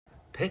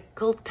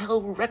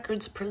picKleTEL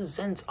Records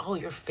presents all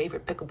your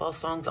favorite pickleball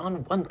songs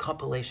on one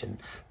compilation.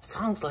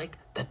 Songs like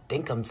the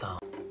Dinkum song.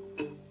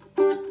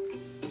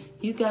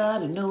 You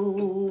gotta know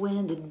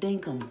when to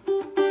dink 'em,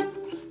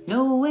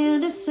 know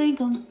when to sink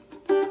 'em,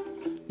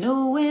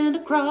 know when to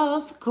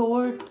cross the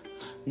court,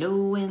 know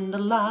when to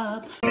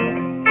lob.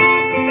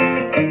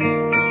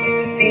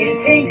 Be a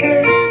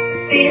tinker,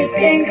 be a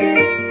thinker,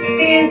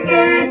 be a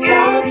third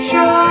drop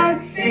shot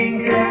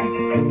sinker,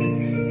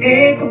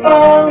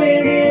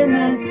 pickleballing in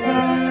the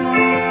sun.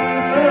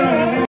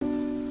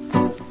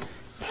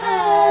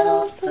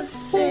 Paddle for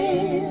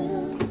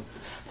sale,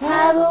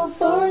 paddle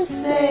for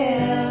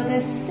sale,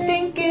 this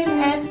stinking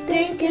and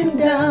thinking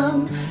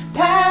dumb,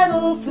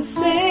 paddle for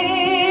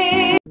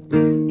sale.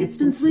 It's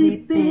been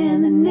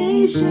sweeping the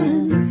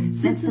nation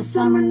since the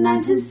summer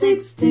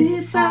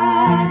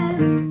 1965,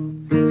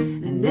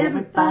 and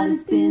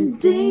everybody's been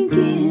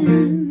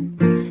dinking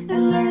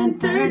and learning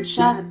third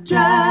shot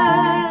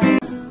drive.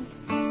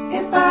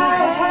 If I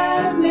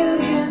had $1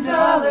 million,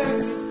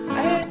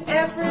 I'd hit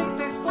every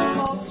big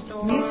football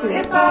store. Me too.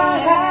 If I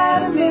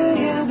had $1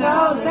 million,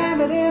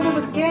 and I'd hit them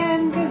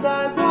again, cause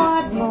I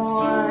want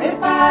more.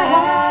 If I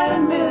had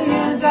 $1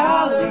 million,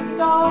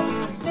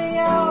 don't stay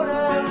out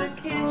of the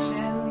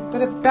kitchen.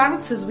 But if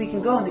bounces, we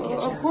can go in the kitchen.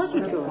 Of course we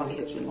can go in the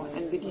kitchen.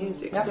 And we'd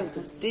use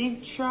expensive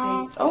dink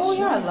shots. Oh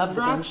yeah, I love the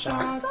drop dink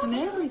shots and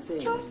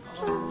everything.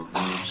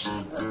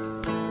 Fashion.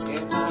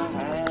 If I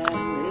had $1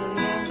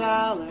 million,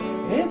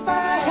 If I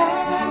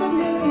had $1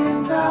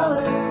 million,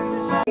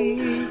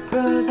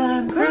 cause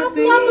I'm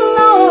grumpy. clap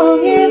along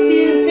if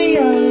you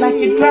feel like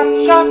your drop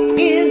shot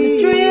is a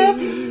trip.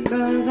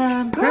 Cause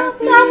I'm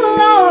grumpy. Clap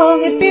along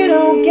if you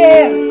don't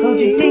care, cause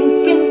you're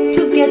thinking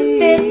to get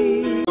fit.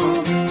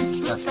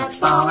 Put that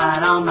ball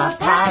right on my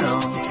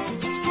paddle.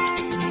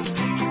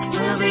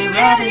 We'll be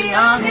ready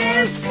on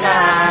this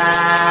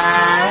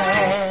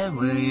side.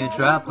 Will you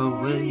drop or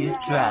will you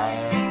try?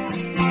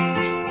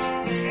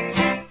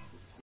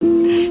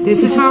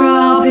 This is for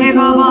all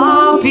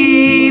pickleball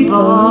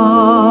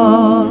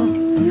people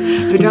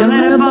who don't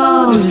let a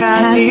ball just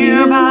pass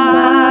you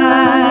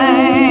by.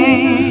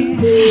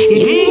 You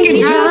dink and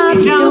drop,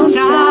 you don't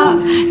stop,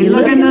 you're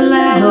looking to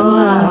level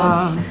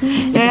up.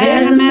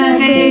 There's a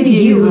method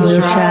you will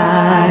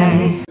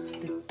try.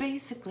 But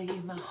basically,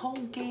 my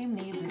whole game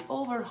needs an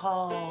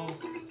overhaul.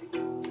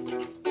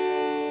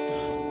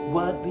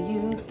 What were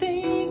you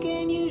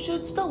thinking? You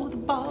should slow the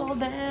ball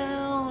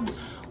down.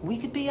 We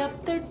could be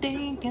up there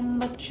dinking,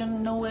 but you're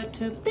nowhere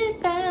to be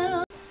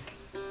found.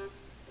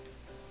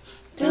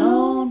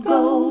 Don't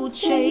go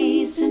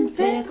chasing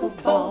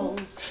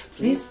pickleballs.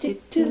 Please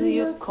stick to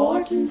your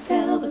court and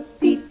tell the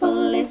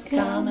people it's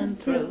coming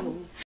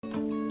through.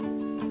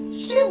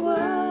 She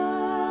won.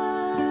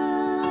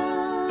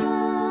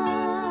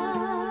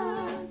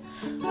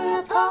 When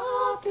I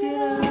popped it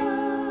up,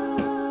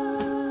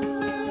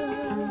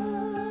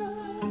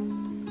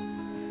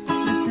 I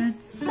said,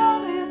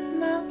 sorry, it's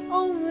my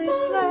only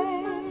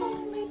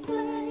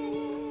play.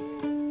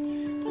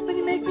 When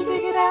you make me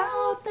dig it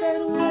out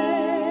that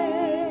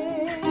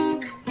way,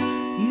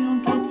 you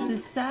don't get to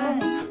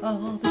decide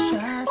all the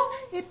shots.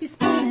 If you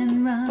spin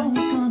and run,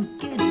 you're gonna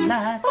get a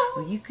lot.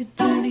 Or you could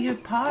turn to your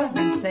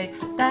partner and say,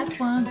 that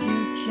one's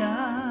your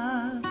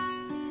job.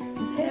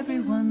 'Cause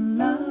everyone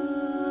loves,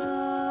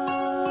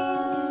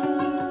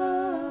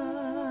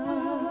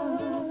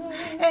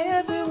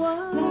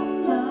 everyone